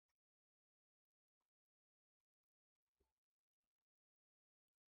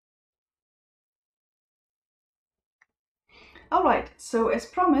Alright, so as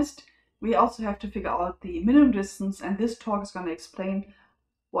promised, we also have to figure out the minimum distance, and this talk is going to explain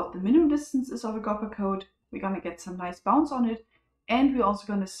what the minimum distance is of a Goppa code. We're going to get some nice bounds on it, and we're also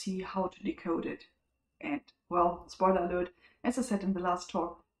going to see how to decode it. And, well, spoiler alert, as I said in the last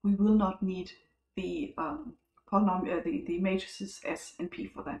talk, we will not need the the matrices S and P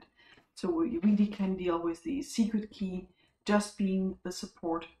for that. So we really can deal with the secret key just being the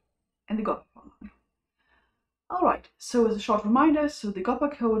support and the Goppa polynomial. Alright, so as a short reminder, so the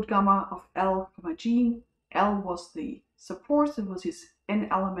Goppa code gamma of L, G, L was the support, it was these n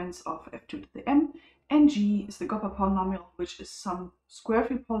elements of f2 to the m, and G is the Goppa polynomial, which is some square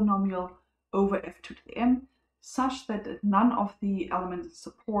field polynomial over f2 to the m, such that none of the elements of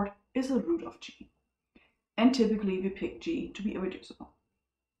support is a root of G. And typically we pick G to be irreducible.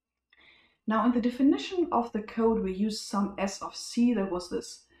 Now in the definition of the code we use some S of C, that was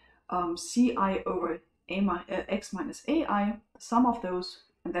this Ci over x minus ai, the sum of those,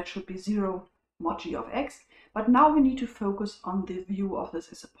 and that should be 0 mod g of x. But now we need to focus on the view of this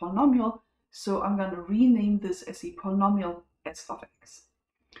as a polynomial, so I'm going to rename this as a polynomial s of x.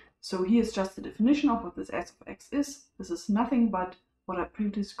 So here's just the definition of what this s of x is. This is nothing but what I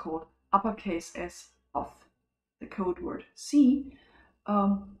previously called uppercase S of the code word C,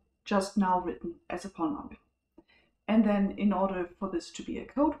 just now written as a polynomial. And then in order for this to be a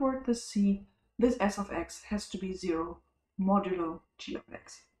code word, this C, this s of x has to be 0 modulo g of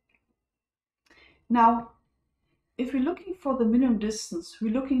x. Now, if we're looking for the minimum distance,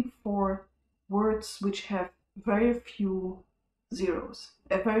 we're looking for words which have very few zeros,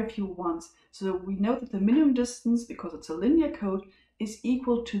 very few ones. So we know that the minimum distance, because it's a linear code, is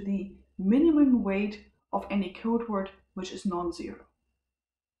equal to the minimum weight of any code word which is non-zero.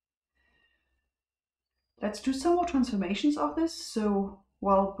 Let's do some more transformations of this. So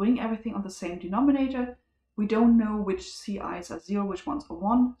we'll bring everything on the same denominator. We don't know which CI's are 0, which ones are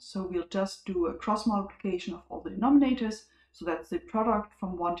 1, so we'll just do a cross multiplication of all the denominators. So that's the product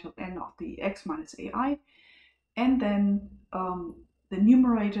from 1 till n of the x minus ai. And then the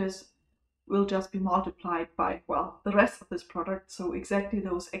numerators will just be multiplied by, well, the rest of this product. So exactly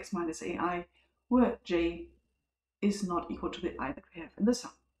those x minus ai where j is not equal to the I that we have in the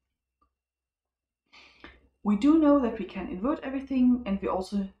sum. We do know that we can invert everything, and we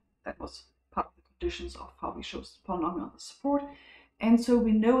also, that was part of the conditions of how we chose the polynomial support. And so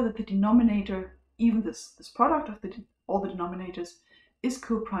we know that the denominator, even this product of all the denominators, is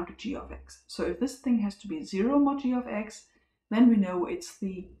co-prime to g of x. So if this thing has to be 0 mod g of x, then we know it's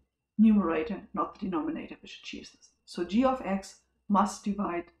the numerator, not the denominator, which achieves this. So g of x must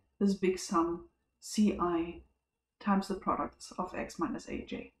divide this big sum ci times the products of x minus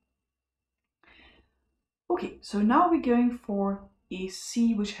aj. Okay, so now we're going for a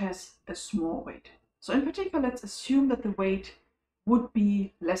C which has a small weight. So in particular, let's assume that the weight would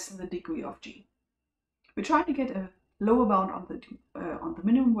be less than the degree of G. We're trying to get a lower bound on the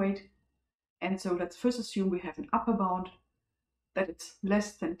minimum weight, and so let's first assume we have an upper bound that it's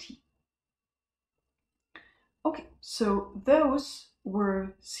less than T. Okay, so those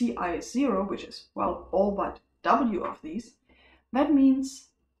were Ci is 0, which is, well, all but W of these. That means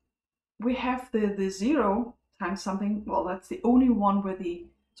we have the 0 times something, well, that's the only one where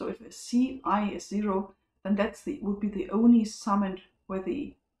so if a Ci is 0, then would be the only summand where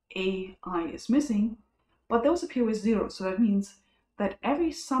the ai is missing, but those appear with 0, so that means that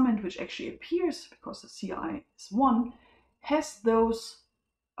every summand which actually appears, because the Ci is 1, has those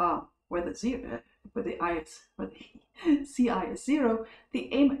where the Ci is 0,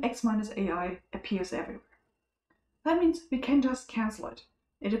 the x minus ai appears everywhere. That means we can just cancel it.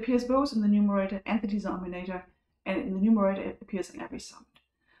 It appears both in the numerator and the denominator, and in the numerator it appears in every summand.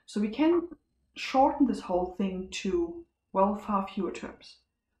 So we can shorten this whole thing to, well, far fewer terms.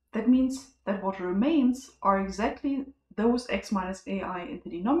 That means that what remains are exactly those x minus ai in the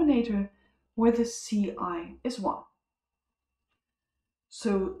denominator where the Ci is 1.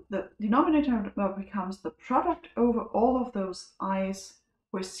 So the denominator now becomes the product over all of those i's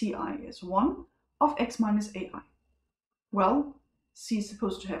where Ci is 1 of x minus ai. Well, C is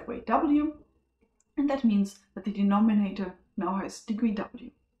supposed to have weight W, and that means that the denominator now has degree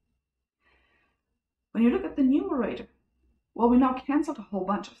W. When you look at the numerator, well, we now cancelled a whole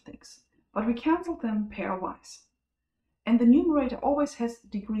bunch of things, but we cancelled them pairwise. And the numerator always has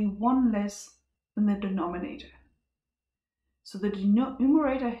degree 1 less than the denominator. So the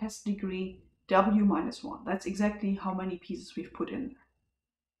numerator has degree W minus 1. That's exactly how many pieces we've put in there.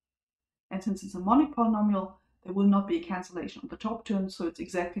 And since it's a monic polynomial, there will not be a cancellation on the top term, so it's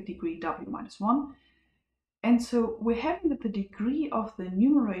exactly degree W minus 1. And so we're having that the degree of the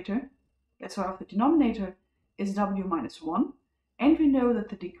numerator, of the denominator, is W minus 1, And we know that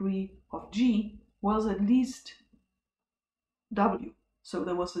the degree of g was at least w. So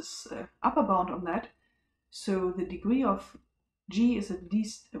there was this upper bound on that. So the degree of g is at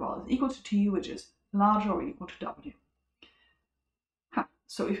least, well, is equal to t, which is larger or equal to w.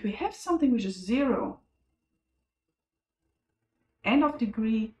 So if we have something which is 0 and of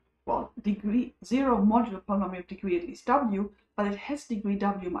degree, well, degree 0 modular polynomial of degree at least w, but it has degree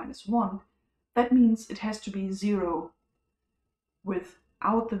w minus 1, that means it has to be 0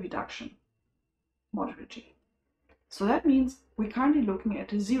 without the reduction modular g. So that means we're currently looking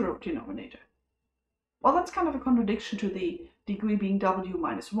at a 0 denominator. Well, that's kind of a contradiction to the degree being w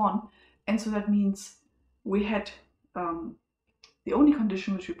minus 1, and so that means we had the only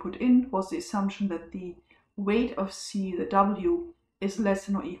condition which we put in was the assumption that the weight of c, the w, is less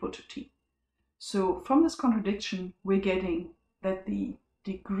than or equal to t. So from this contradiction, we're getting that the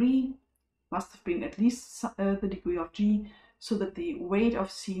degree must have been at least the degree of g, so that the weight of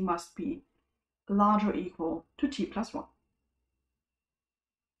c must be larger or equal to t plus 1.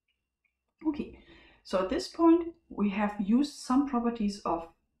 Okay, so at this point, we have used some properties of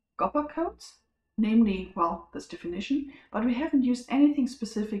Goppa codes, namely, well, this definition, but we haven't used anything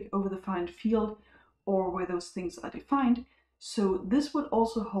specific over the defined field or where those things are defined. So this would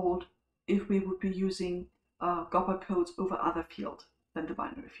also hold if we would be using Goppa codes over other fields than the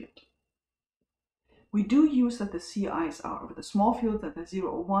binary field. We do use that the CIs are over the small field, that they're 0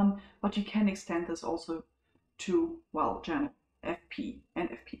 or 1, but you can extend this also to, well, general FP and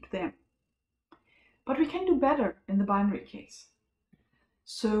FP to the M. But we can do better in the binary case.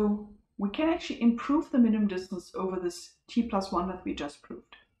 So we can actually improve the minimum distance over this t plus 1 that we just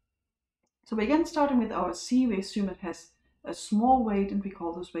proved. So we're again starting with our c, we assume it has a small weight and we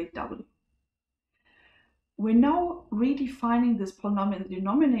call this weight w. We're now redefining this polynomial in the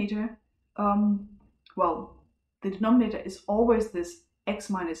denominator. Well, the denominator is always this x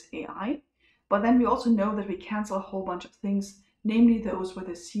minus ai, but then we also know that we cancel a whole bunch of things, namely those where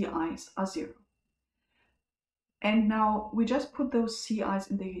the ci's are 0. And now we just put those ci's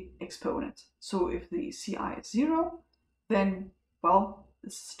in the exponents. So if the ci is 0, then, well,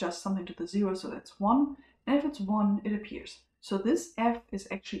 this is just something to the 0, so that's 1. And if it's 1, it appears. So this f is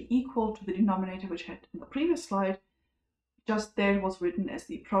actually equal to the denominator which had in the previous slide. Just there it was written as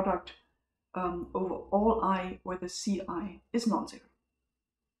the product over all I where the ci is non-zero.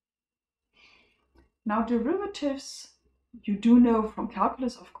 Now derivatives you do know from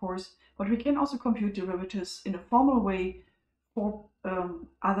calculus, of course, but we can also compute derivatives in a formal way for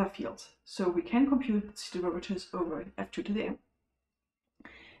other fields. So we can compute derivatives over f2 to the m.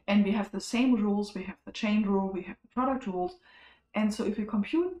 And we have the same rules, we have the chain rule, we have the product rules. And so if we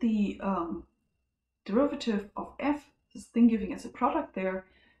compute the derivative of f, this thing giving us a product there,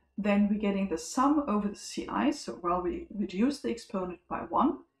 then we're getting the sum over the ci. So, well, we reduce the exponent by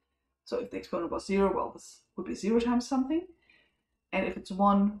 1. So if the exponent was 0, well, this would be 0 times something. And if it's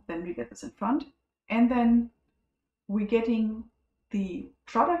 1, then we get this in front. And then we're getting the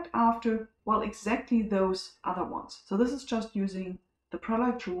product after, well, exactly those other ones. So this is just using the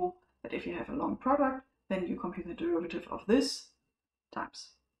product rule, that if you have a long product, then you compute the derivative of this times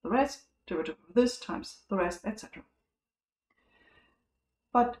the rest, derivative of this times the rest, etc.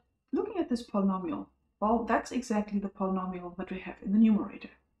 But looking at this polynomial, well, that's exactly the polynomial that we have in the numerator.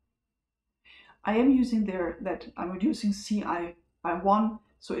 I am using there that I'm reducing ci by 1,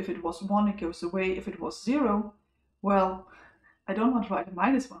 so if it was 1, it goes away. If it was 0, well, I don't want to write a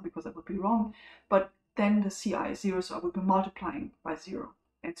minus 1 because that would be wrong, but then the ci is 0, so I will be multiplying by 0,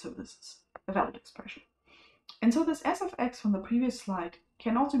 and so this is a valid expression. And so this s of x from the previous slide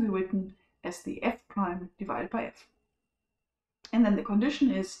can also be written as the f prime divided by f. And then the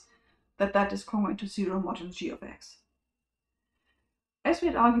condition is that that is congruent to 0 modulo g of x. As we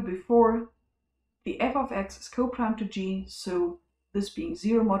had argued before, the f of x is co-prime to g, so this being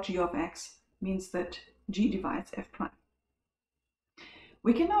 0 mod g of x means that g divides f prime.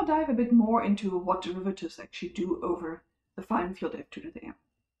 We can now dive a bit more into what derivatives actually do over the finite field f2 to the m.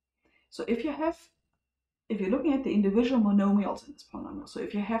 So if you're looking at the individual monomials in this polynomial, so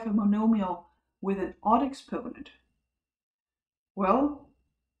if you have a monomial with an odd exponent, well,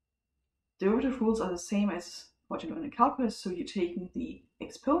 derivative rules are the same as what you learn in calculus. So you're taking the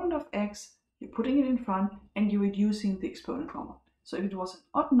exponent of x, you're putting it in front, and you're reducing the exponent from it. So if it was an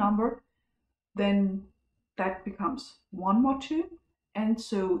odd number, then that becomes 1 mod 2. And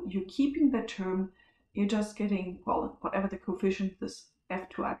so you're keeping that term, you're just getting, well, whatever the coefficient this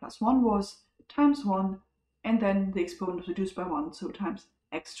f2i plus 1 was, times 1, and then the exponent is reduced by 1, so times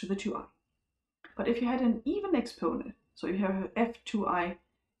x to the 2i. But if you had an even exponent, so you have f2i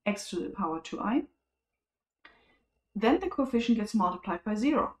x to the power 2i, then the coefficient gets multiplied by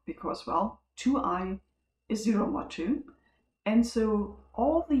 0 because, well, 2i is 0 mod 2. And so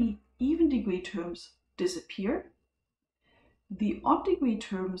all the even degree terms disappear. The odd degree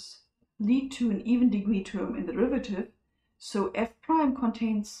terms lead to an even degree term in the derivative. So f prime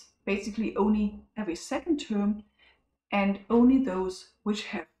contains basically only every second term and only those which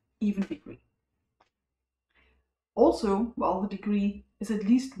have even degree. Also, well, the degree is at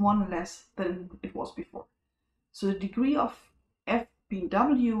least one less than it was before. So the degree of f being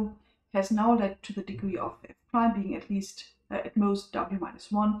w has now led to the degree of f prime being at least, at most, w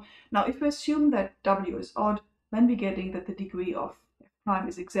minus 1. Now, if we assume that w is odd, then we're getting that the degree of f prime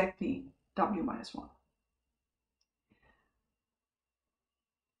is exactly w minus 1.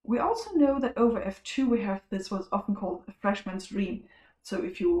 We also know that over f2 we have this what's often called a freshman's dream. So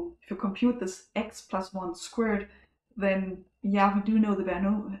if you compute this x plus 1 squared, then yeah, we do know the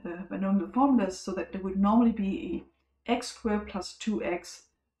binomial formulas, so that there would normally be a x squared plus 2x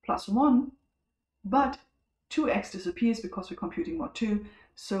plus 1, but 2x disappears because we're computing mod 2,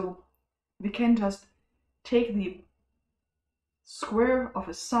 so we can just take the square of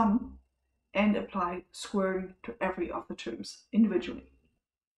a sum and apply squaring to every of the terms individually.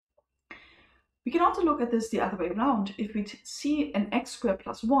 We can also look at this the other way around. If we see an x squared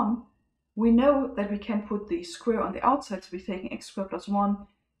plus 1, we know that we can put the square on the outside, so we're taking x squared plus 1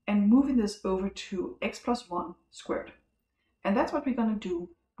 and moving this over to x plus 1 squared. And that's what we're going to do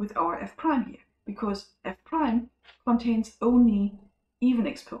with our f prime here, because f prime contains only even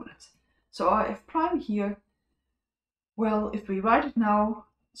exponents. So our f prime here, well, if we write it now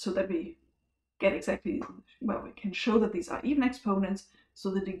so that we get exactly, well, we can show that these are even exponents. So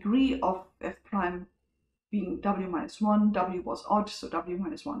the degree of f prime being w minus 1, w was odd, so w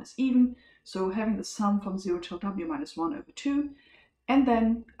minus 1 is even. So having the sum from 0 till w minus 1 over 2. And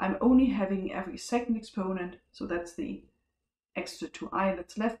then I'm only having every second exponent, so that's the extra 2i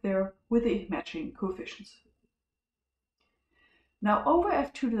that's left there with the matching coefficients. Now over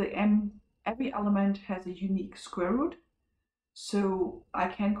f2 to the m, every element has a unique square root. So I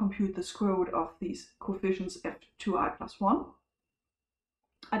can compute the square root of these coefficients f2i plus 1.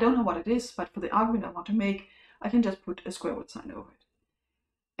 I don't know what it is, but for the argument I want to make, I can just put a square root sign over it.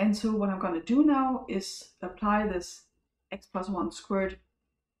 And so what I'm going to do now is apply this x plus 1 squared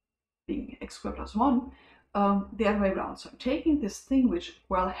being x squared plus 1 the other way around. So I'm taking this thing which,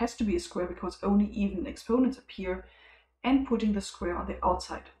 well, has to be a square because only even exponents appear, and putting the square on the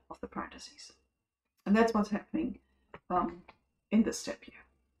outside of the parentheses. And that's what's happening in this step here.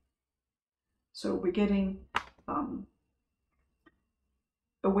 So we're getting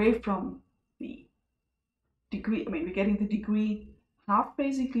away from the degree, we're getting the degree half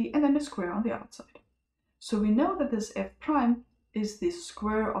basically, and then the square on the outside. So we know that this f prime is the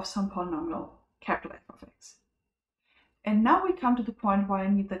square of some polynomial capital F of x. And now we come to the point where I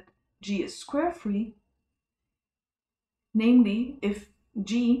need that g is square free, namely if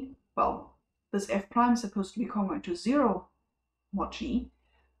g, well, this f prime is supposed to be congruent to 0 mod g,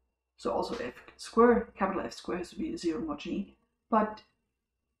 so also f square, capital F square has to be 0 mod g, but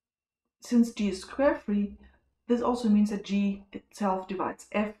since g is square free, this also means that g itself divides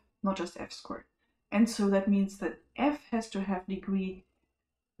f, not just f squared. And so that means that f has to have degree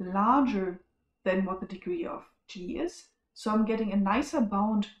larger than what the degree of g is. So I'm getting a nicer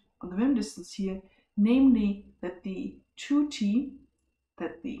bound on the minimum distance here, namely that the 2t,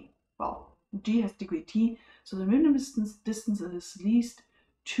 that the, well, g has degree t, so the minimum distance is at least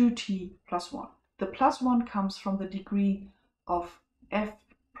 2t plus 1. The plus 1 comes from the degree of f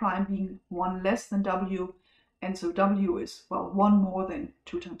prime being 1 less than w, and so w is, well, 1 more than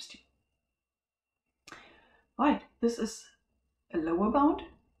 2 times t. Right, this is a lower bound.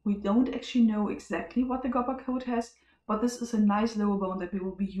 We don't actually know exactly what the Goppa code has, but this is a nice lower bound that we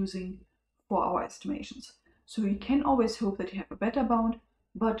will be using for our estimations. So you can always hope that you have a better bound,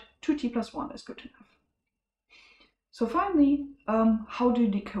 but 2t plus 1 is good enough. So finally, how do you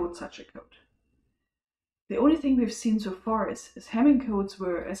decode such a code? The only thing we've seen so far is Hamming codes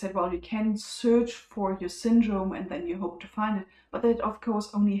where I said, well, you can search for your syndrome and then you hope to find it, but that of course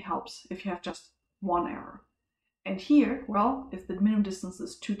only helps if you have just one error. And here, well, if the minimum distance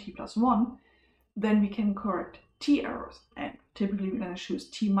is 2t plus 1, then we can correct t errors. And typically we're going to choose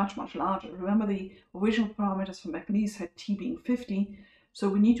t much, much larger. Remember the original parameters for McLeese had t being 50, so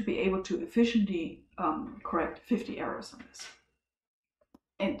we need to be able to efficiently correct 50 errors on this.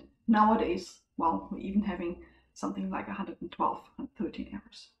 And nowadays, well, we're even having something like 112, 113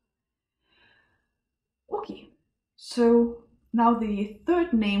 errors. Okay, so now the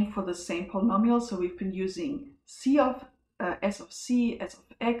third name for the same polynomial, so we've been using c of s of c, s of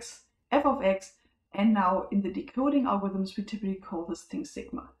x, f of x, And now in the decoding algorithms, we typically call this thing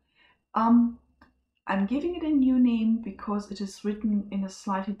sigma. I'm giving it a new name because it is written in a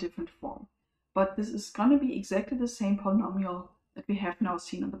slightly different form. But this is going to be exactly the same polynomial that we have now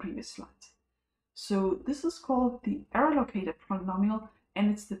seen on the previous slides. So this is called the error-located polynomial, and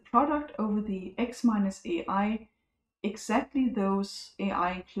it's the product over the x minus ai, exactly those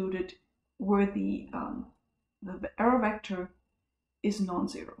ai included where the error vector is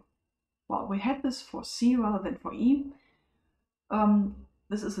non-zero. Well, we had this for C rather than for E.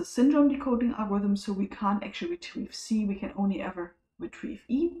 This is a syndrome decoding algorithm, so we can't actually retrieve C, we can only ever retrieve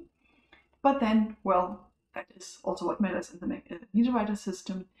E. But then, well, that is also what matters in the meter-writer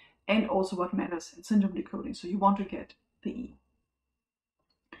system and also what matters in syndrome decoding, so you want to get the E.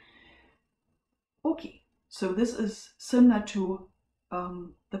 Okay, so this is similar to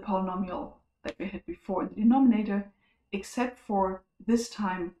the polynomial that we had before in the denominator, except for this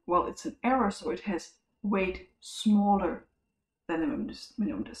time, well, it's an error, so it has weight smaller than the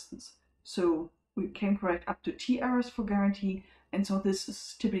minimum distance. So we can correct up to t errors for guarantee, and so this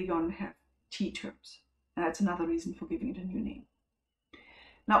is typically going to have t terms. And that's another reason for giving it a new name.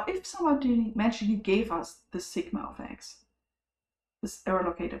 Now, if somebody magically gave us the sigma of x, this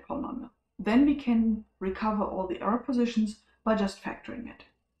error-located polynomial, then we can recover all the error positions by just factoring it.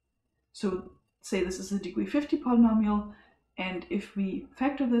 So say this is a degree 50 polynomial, and if we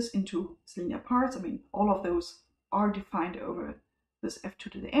factor this into its linear parts, I mean, all of those are defined over this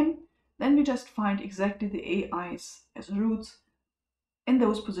f2 to the m, then we just find exactly the ai's as roots in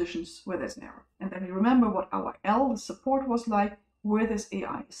those positions where there's an error. And then we remember what our L, the support, was like, where this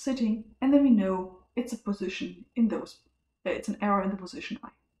ai is sitting, and then we know it's a position in those, it's an error in the position I.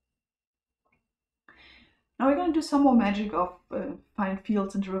 Now we're going to do some more magic of finding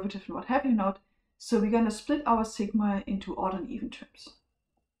fields and derivatives and what have you not. So we're going to split our sigma into odd and even terms.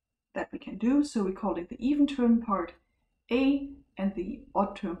 That we can do. So we're calling the even term part A and the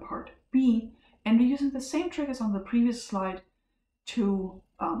odd term part B. And we're using the same trick as on the previous slide to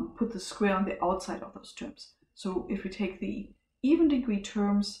put the square on the outside of those terms. So if we take the even degree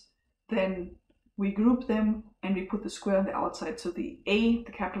terms, then we group them and we put the square on the outside. So the A,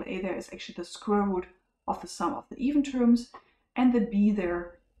 the capital A there, is actually the square root of the sum of the even terms, and the B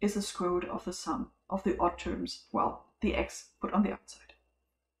there is the square root of the sum of the odd terms, well, the x put on the outside.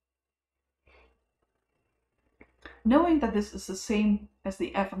 Knowing that this is the same as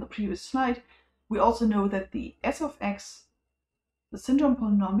the f on the previous slide, we also know that the s of x, the syndrome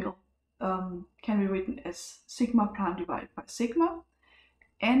polynomial, can be written as sigma prime divided by sigma,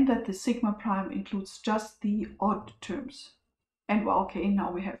 and that the sigma prime includes just the odd terms. And well, okay,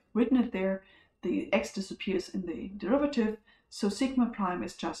 now we have written it there, the x disappears in the derivative, so sigma prime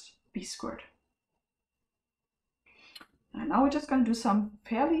is just b squared. And now we're just going to do some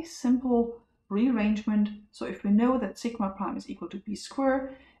fairly simple rearrangement. So if we know that sigma prime is equal to b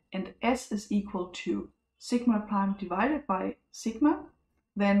squared and s is equal to sigma prime divided by sigma,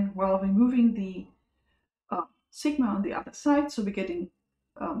 then, well, we're moving the sigma on the other side, so we're getting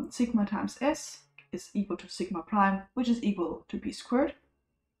sigma times s is equal to sigma prime, which is equal to b squared.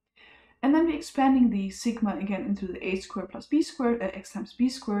 And then we're expanding the sigma again into the a squared plus b squared, x times b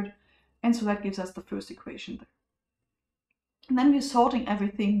squared, and so that gives us the first equation there. And then we're sorting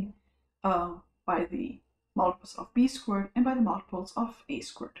everything by the multiples of b squared and by the multiples of a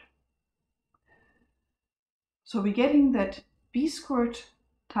squared. So we're getting that b squared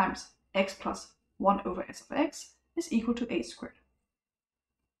times x plus 1 over s of x is equal to a squared.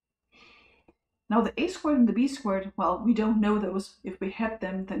 Now the a squared and the b squared, well, we don't know those. If we had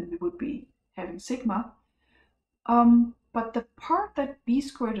them, then we would be having sigma. But the part that b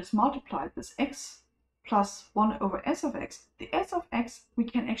squared is multiplied, this x plus 1 over s of x, the s of x we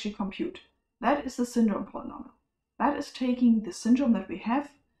can actually compute. That is the syndrome polynomial. That is taking the syndrome that we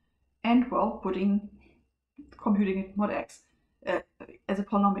have and, well, computing it mod x as a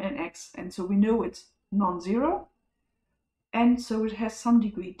polynomial in x. And so we know it's non-zero, and so it has some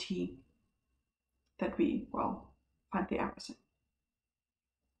degree t that we, well, find the errors in.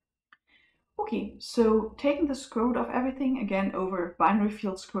 Okay, so taking the square root of everything, again, over binary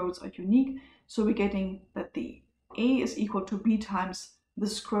field square roots are unique, so we're getting that the a is equal to b times the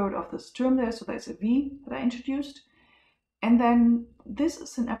square root of this term there, so there's a v that I introduced. And then this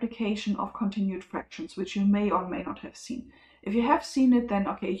is an application of continued fractions, which you may or may not have seen. If you have seen it, then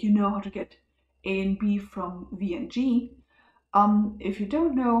okay, you know how to get a and b from v and g. If you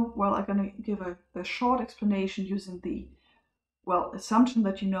don't know, well, I'm going to give a short explanation using the, well, assumption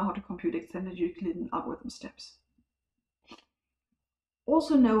that you know how to compute extended Euclidean algorithm steps.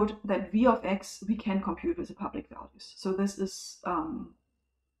 Also note that v of x we can compute with the public values. So this is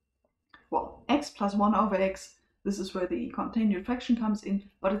well, x plus 1 over x, this is where the continued fraction comes in,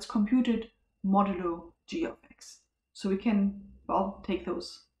 but it's computed modulo g of x. So we can, well, take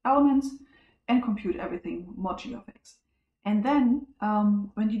those elements and compute everything mod g of x. And then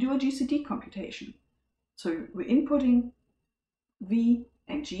when you do a GCD computation, so we're inputting v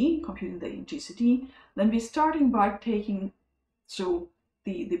and g, computing the GCD, then we're starting by taking, so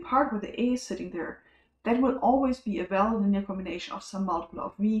the part where the a is sitting there, that will always be a valid linear combination of some multiple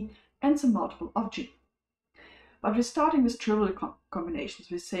of v and some multiple of g. But we're starting with trivial combinations.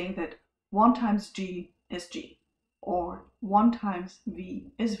 We're saying that 1 times g is g, or 1 times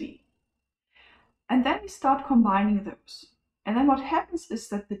v is v. And then we start combining those. And then what happens is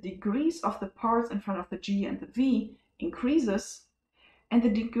that the degrees of the parts in front of the g and the v increases, and the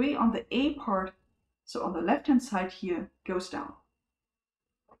degree on the a part, so on the left-hand side here, goes down.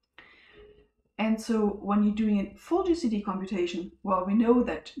 And so when you're doing a full GCD computation, well, we know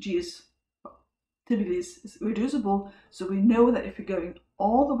that g is typically is reducible, so we know that if we're going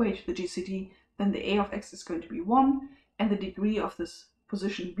all the way to the GCD, then the a of x is going to be 1, and the degree of this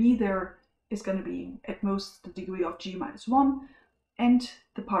position b there is going to be at most the degree of g minus 1, and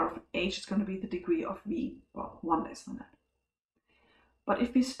the part of h is going to be the degree of v, well, 1 less than that. But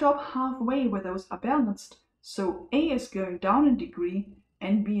if we stop halfway where those are balanced, so a is going down in degree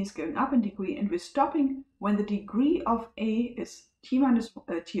and b is going up in degree, and we're stopping when the degree of a is t minus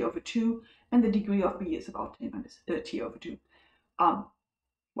t over 2, and the degree of b is about t minus t over 2.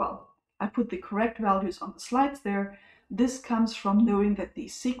 Well, I put the correct values on the slides there. This comes from knowing that the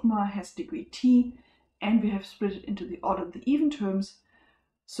sigma has degree t, and we have split it into the odd and the even terms.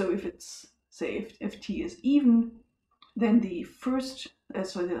 So if it's, say, if t is even, then the first,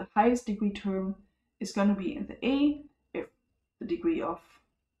 so the highest degree term is going to be in the a. If the degree of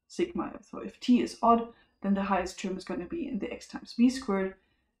sigma, so if t is odd, then the highest term is going to be in the x times b squared.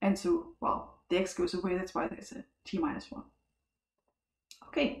 And so, well, the x goes away, that's why there's a t minus 1.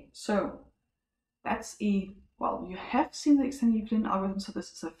 Okay, so that's a, well, you have seen the extended Euclidean algorithm, so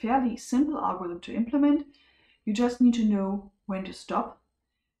this is a fairly simple algorithm to implement. You just need to know when to stop,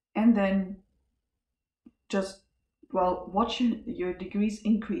 and then just, well, watch your degrees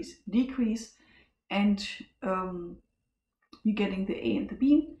increase, decrease, and you're getting the a and the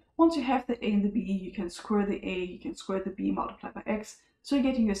b. Once you have the a and the b, you can square the a, you can square the b, multiply by x, so you're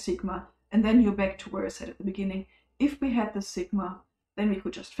getting your sigma, and then you're back to where I said at the beginning. If we had the sigma, then we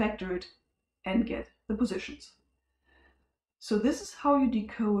could just factor it and get the positions. So this is how you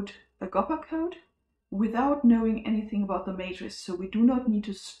decode a Goppa code without knowing anything about the matrix. So we do not need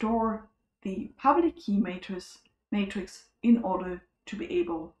to store the public key matrix in order to be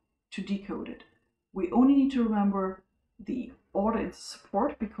able to decode it. We only need to remember the order in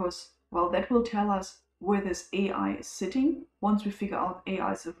support, because, well, that will tell us where this ai is sitting once we figure out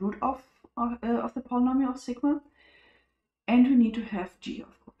ai is the root of the polynomial of sigma. And we need to have g,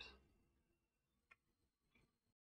 of course.